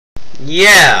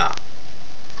Yeah!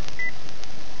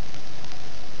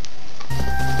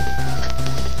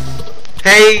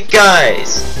 Hey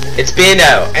guys! It's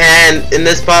Biendeo, and in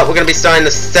this part we're going to be starting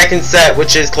the second set,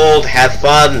 which is called Have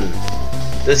Fun.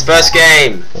 This first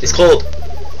game is called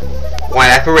White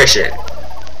Apparition.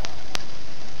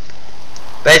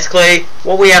 Basically,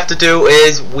 what we have to do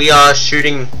is we are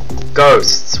shooting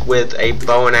ghosts with a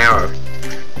bow and arrow.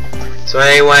 So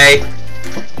anyway,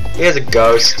 here's a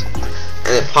ghost,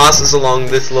 and it passes along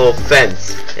this little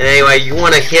fence. And anyway, you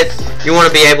want to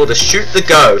be able to shoot the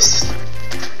ghost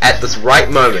at this right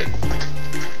moment.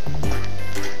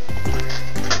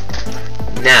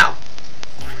 Now,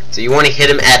 so you want to hit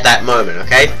him at that moment,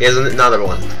 okay? Here's another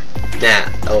one.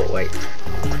 Now, oh wait.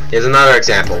 Here's another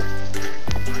example.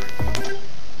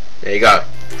 There you go.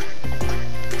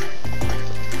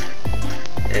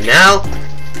 And now,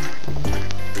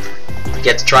 you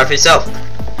get to try for yourself.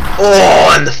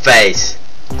 Oh, in the face!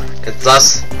 And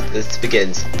thus, this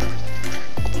begins.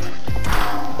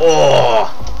 Oh!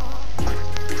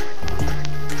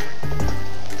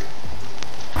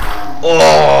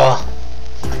 Oh!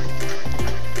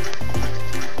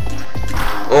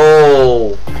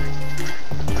 Oh!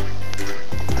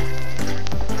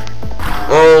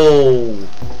 Oh!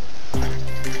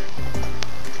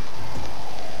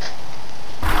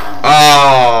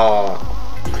 Oh!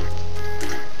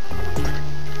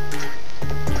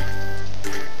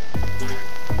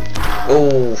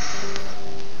 Oh!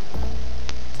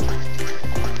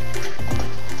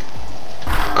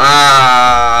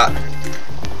 Ah!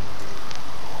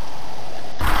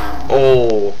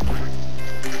 Oh!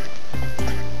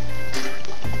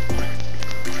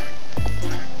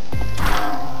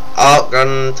 Oh,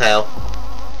 gun tail.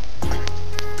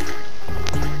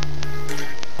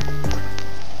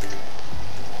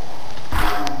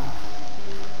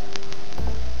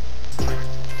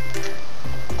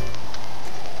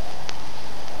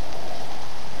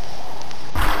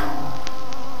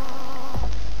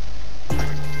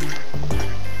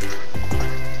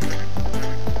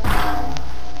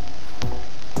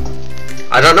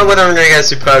 I don't know whether I'm gonna get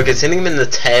superb because hitting him in the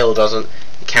tail doesn't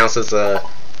count as a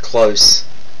close.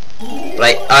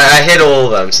 But I hit all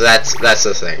of them, so that's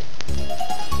the thing.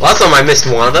 Last time I missed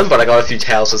one of them, but I got a few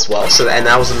tails as well, so and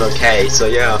that was an okay. So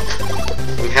yeah,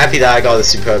 I'm happy that I got the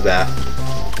superb there.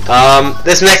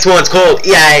 This next one's called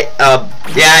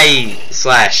Yay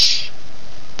slash.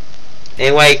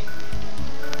 Anyway,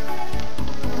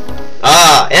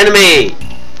 enemy.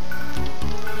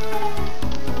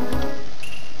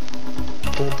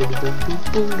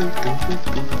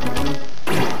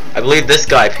 I believe this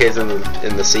guy appears in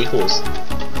the sequels,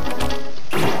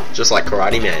 just like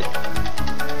Karate Man.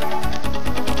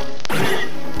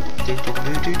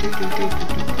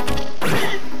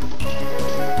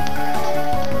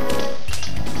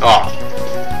 Oh!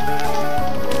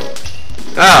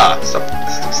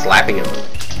 Stop slapping him!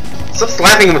 Stop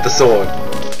slapping him with the sword!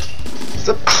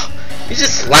 Stop! You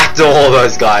just slapped all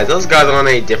those guys. Those guys aren't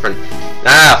any different.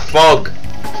 Fog.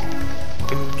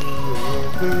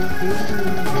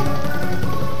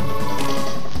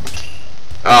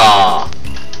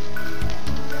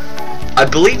 I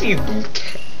believe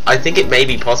I think it may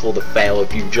be possible to fail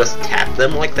if you just tap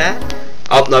them like that.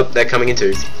 Oh, nope, they're coming in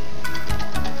twos.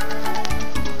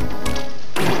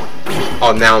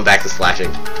 Oh, now I'm back to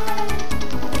slashing.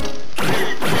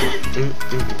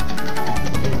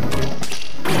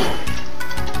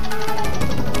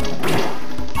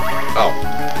 Oh.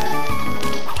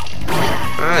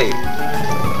 Hi.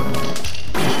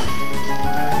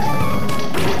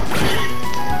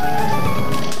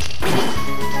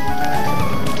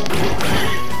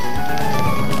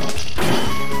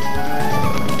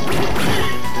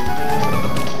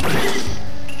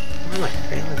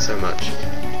 So much.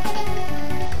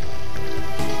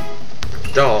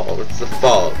 Oh, it's the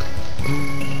fog.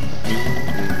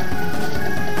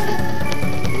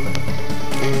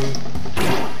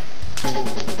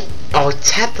 Oh,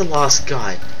 tap the last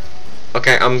guy.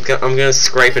 Okay, I'm gonna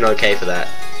scrape an okay for that.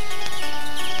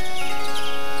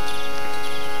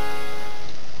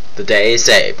 The day is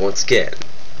saved once again.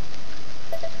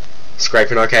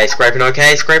 Scraping okay, scraping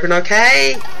okay, scraping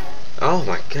okay. Oh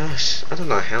my gosh, I don't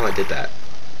know how I did that.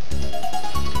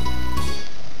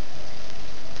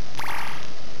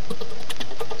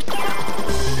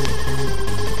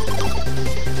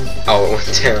 Oh, it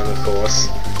went down, of course.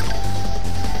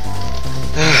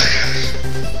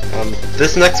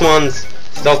 This next one's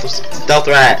stealth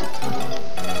rat.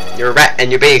 You're a rat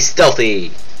and you're being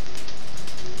stealthy.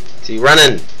 So you're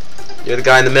running. You're the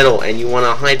guy in the middle and you want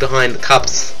to hide behind the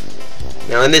cups.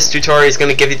 Now in this tutorial it's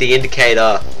going to give you the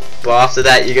indicator but after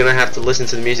that you're gonna have to listen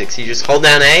to the music. So you just hold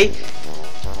down A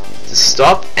to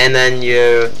stop, and then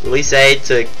you release A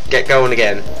to get going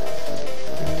again.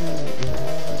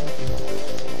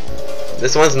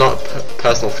 This one's not a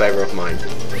personal favorite of mine.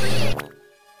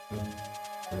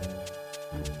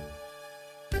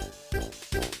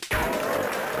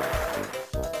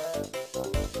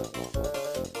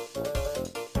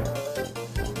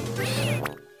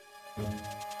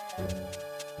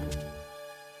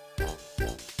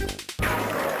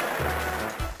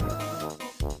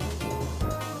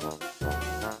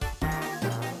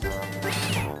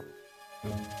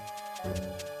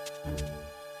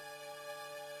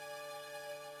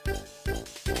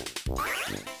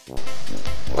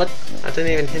 What? I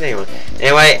didn't even hit anyone.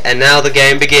 Anyway, and now the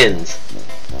game begins.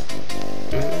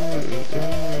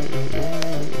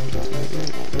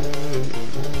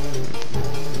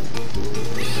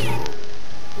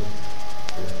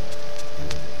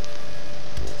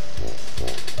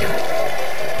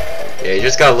 Yeah, you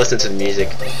just gotta listen to the music.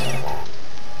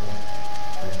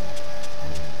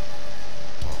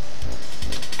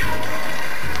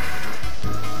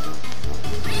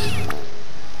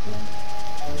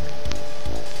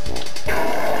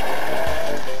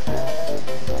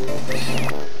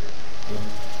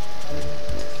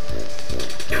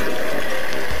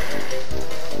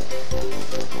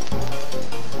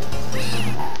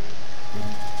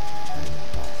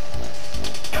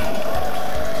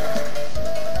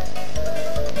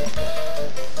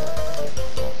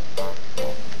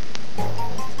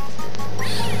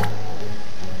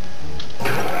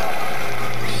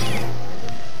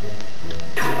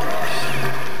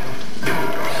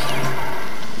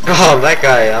 Oh, that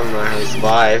guy, I don't know how he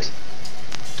survived.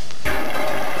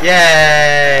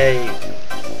 Yay!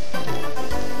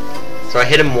 So I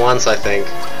hit him once, I think.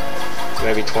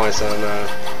 Maybe twice, I don't know.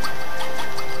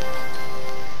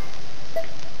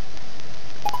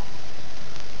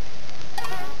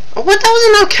 Oh, what? That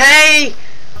wasn't okay!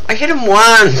 I hit him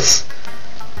once!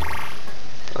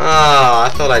 Oh, I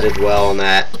thought I did well on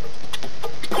that.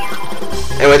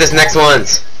 Anyway, this next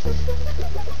one's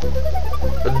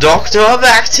Dr.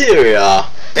 Bacteria.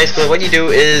 Basically, what you do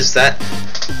is that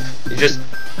you just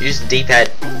use the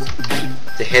D-pad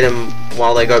to hit them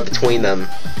while they go between them.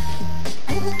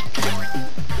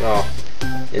 Oh,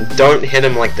 and don't hit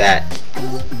them like that.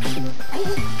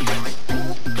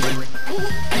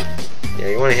 Yeah,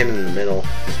 you want to hit them in the middle.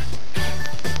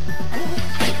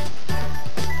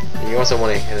 And you also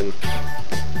want to hit them.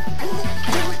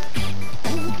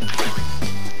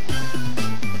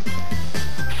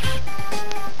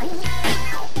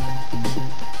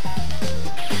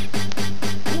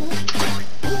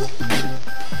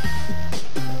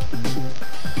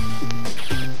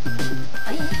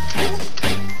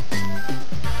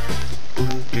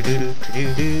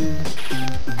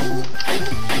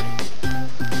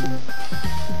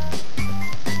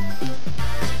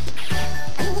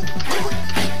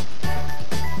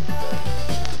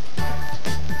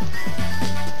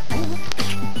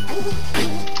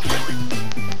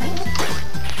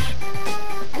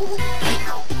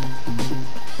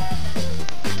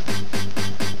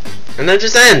 And then it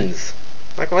just ends.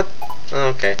 Like what? Oh,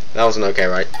 okay, that wasn't okay,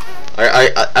 right?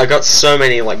 I got so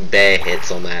many like bear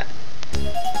hits on that.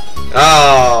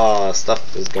 Oh,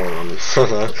 stuff is going on.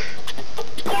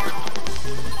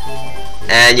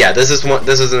 And yeah, this is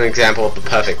an example of the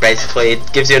perfect. Basically,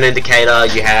 it gives you an indicator.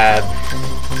 You have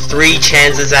 3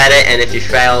 chances at it, and if you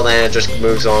fail, then it just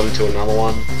moves on to another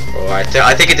one. Or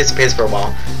I think it disappears for a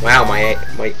while. Wow, my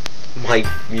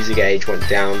music age went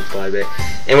down by a bit.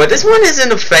 Anyway, this one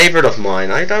isn't a favorite of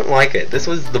mine. I don't like it. This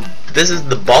is the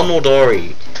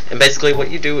Bonodori, and basically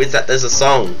what you do is that there's a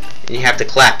song, and you have to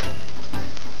clap.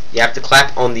 You have to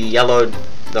clap on the yellow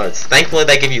notes. Thankfully,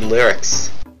 they give you lyrics.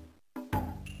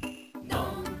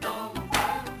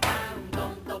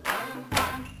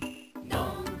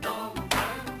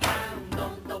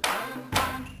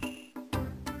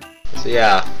 So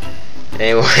yeah.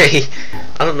 Anyway,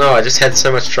 I don't know. I just had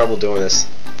so much trouble doing this.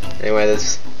 Anyway,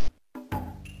 this.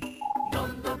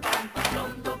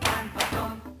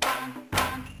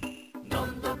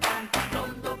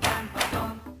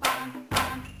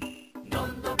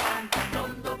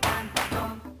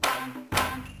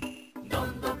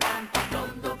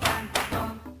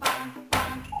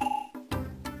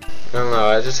 I don't know,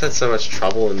 I just had so much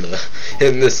trouble in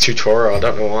this tutorial, I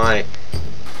don't know why.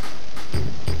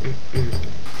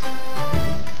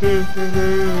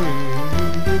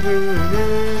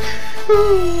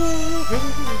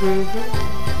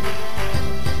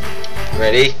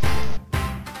 Ready?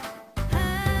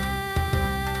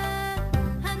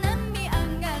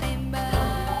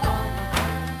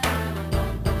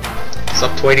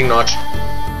 Tweeting notch.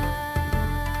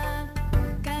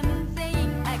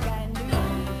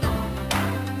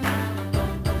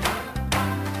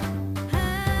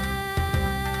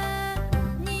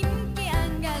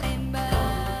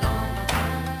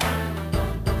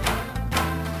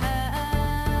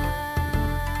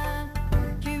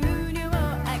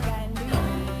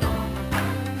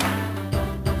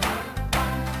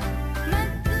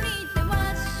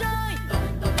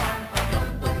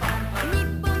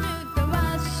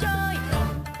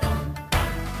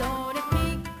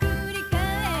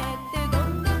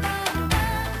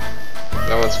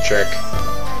 That one's a trick.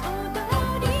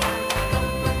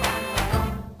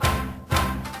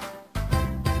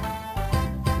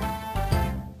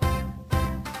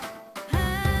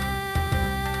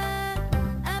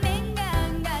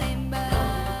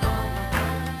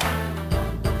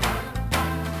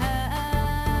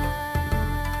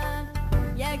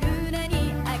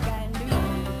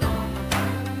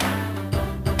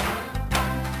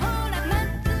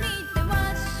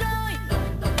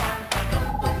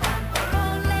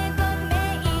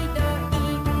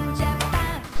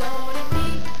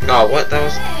 Oh, what? That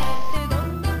was...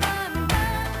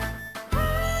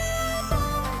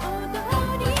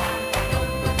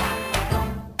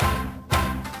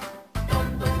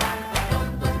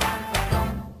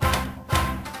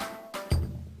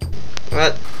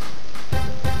 What?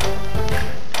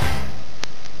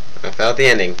 I felt the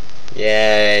ending.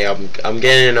 Yay, I'm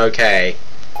getting an okay.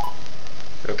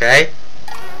 Okay?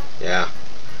 Yeah.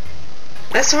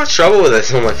 I had so much trouble with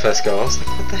this on my first go. I was like,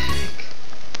 what the heck?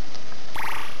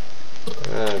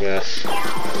 Oh gosh.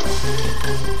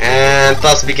 And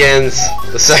thus begins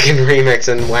the second remix,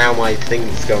 and wow, my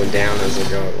thing's going down as I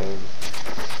go along.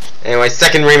 Anyway,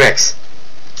 second remix.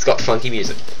 It's got funky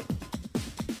music.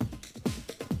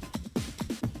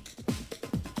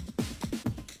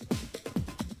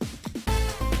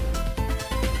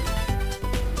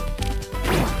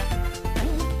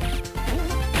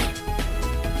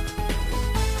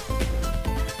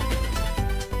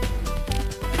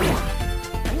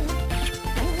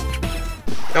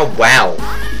 Oh wow,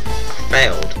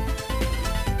 failed.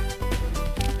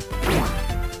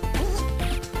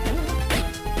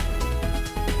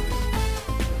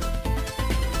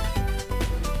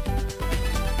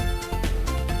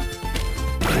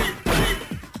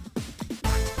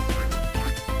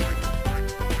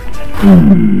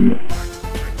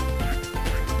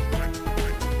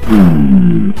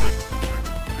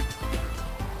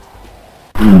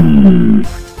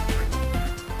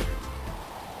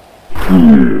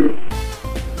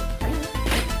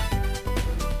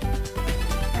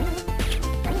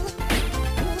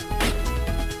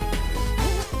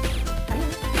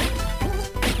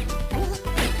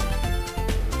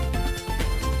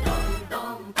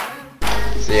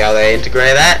 See how they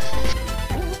integrate that?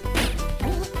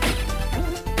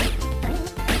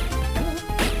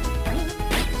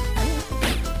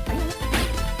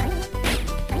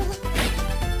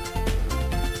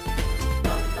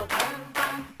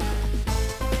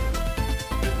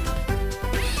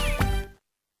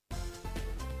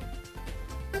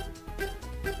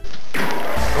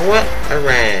 Oh, what? I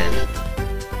ran.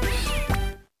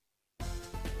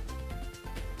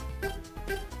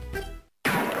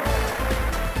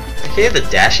 I hear the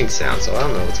dashing sound, so I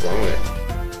don't know what's wrong with it.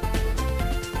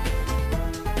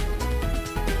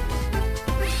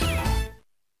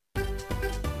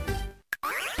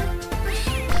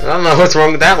 I don't know what's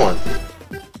wrong with that one.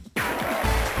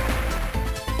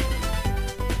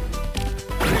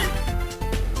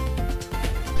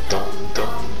 Dum,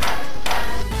 dum.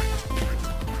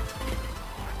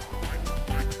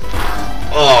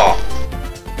 Oh!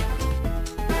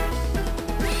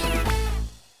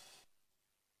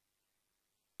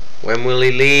 When will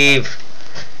he leave?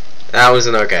 That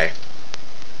wasn't okay.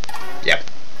 Yep.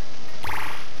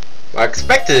 I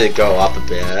expected it to go up a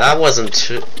bit. That wasn't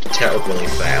terribly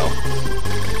fail.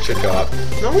 Should go up.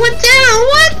 No, it went down.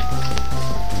 What?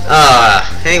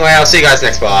 Anyway, I'll see you guys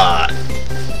next part.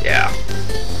 Yeah.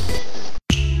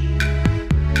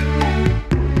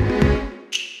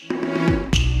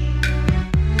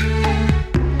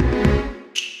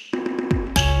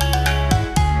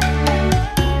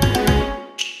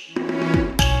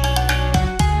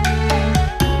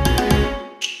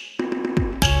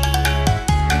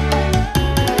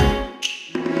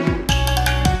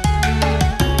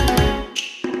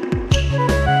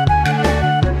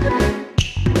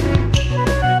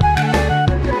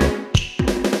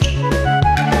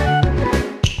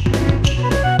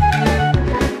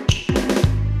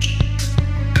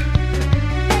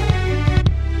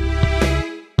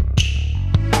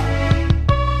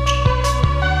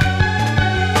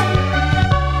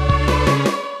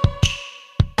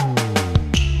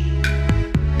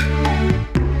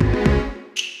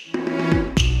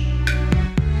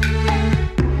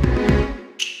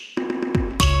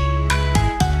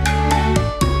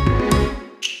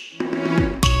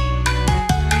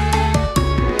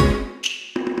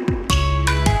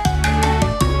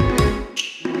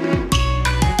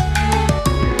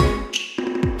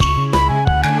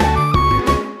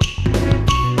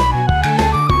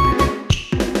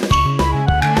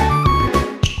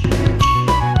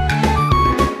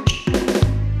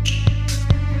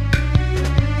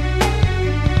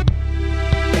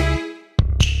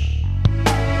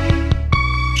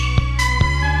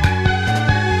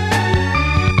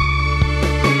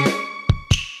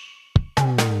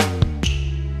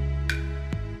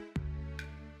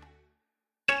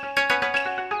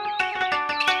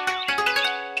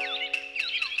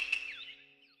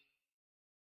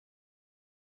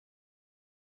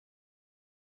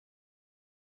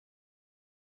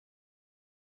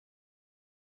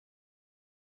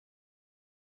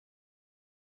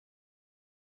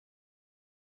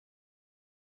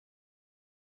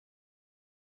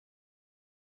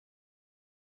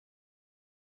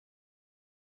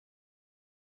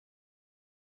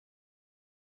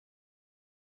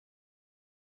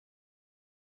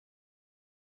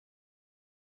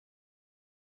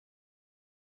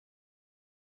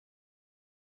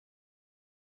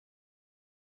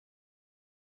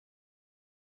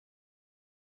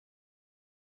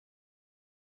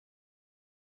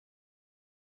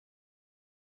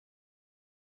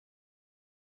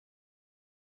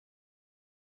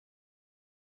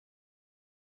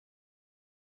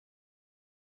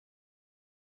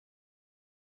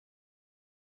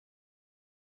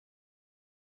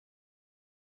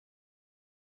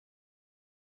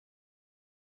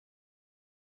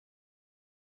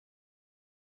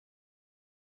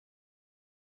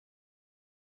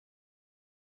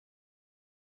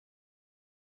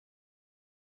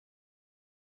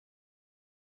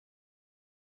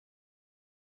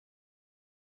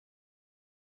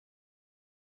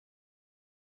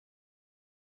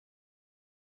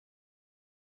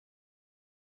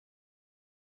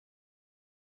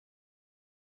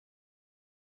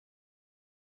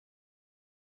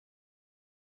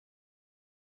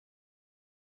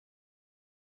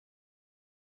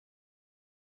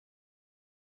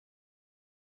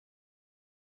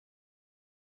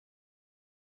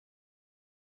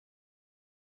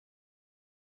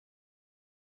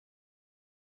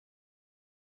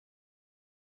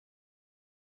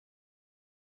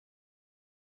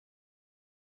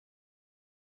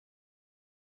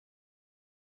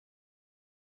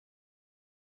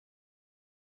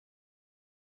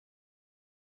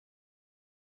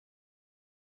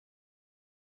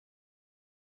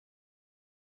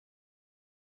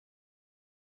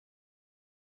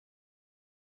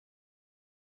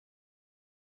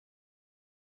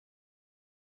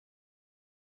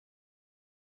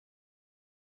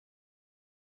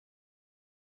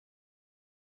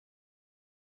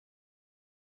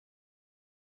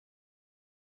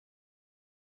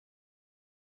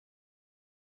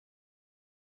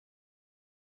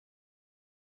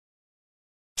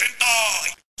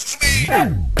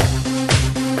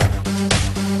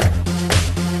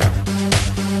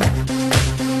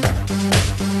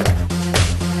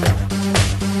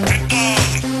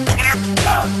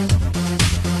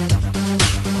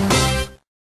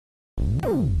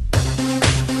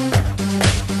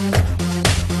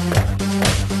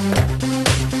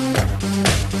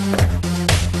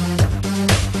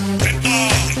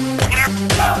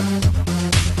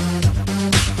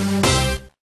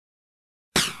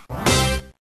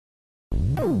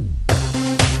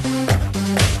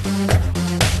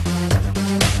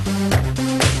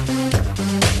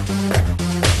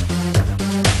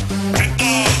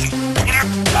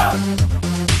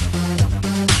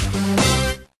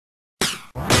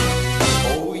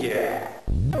 Oh yeah.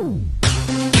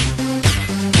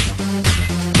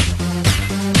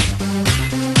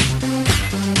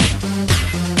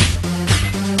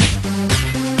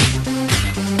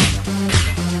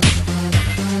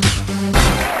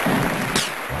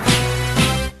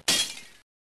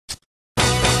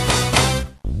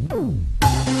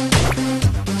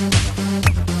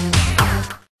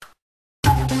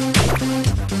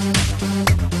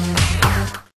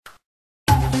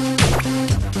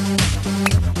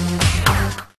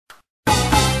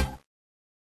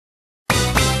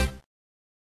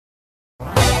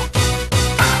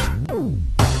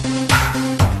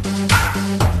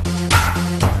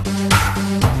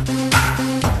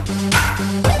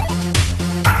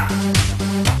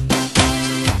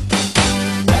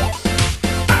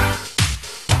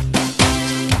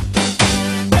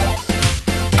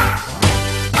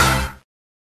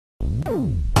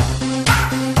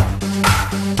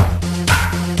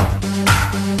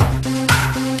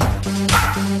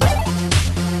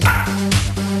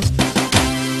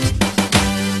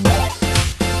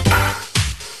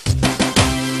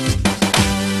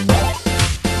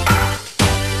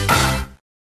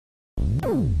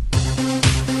 Boom.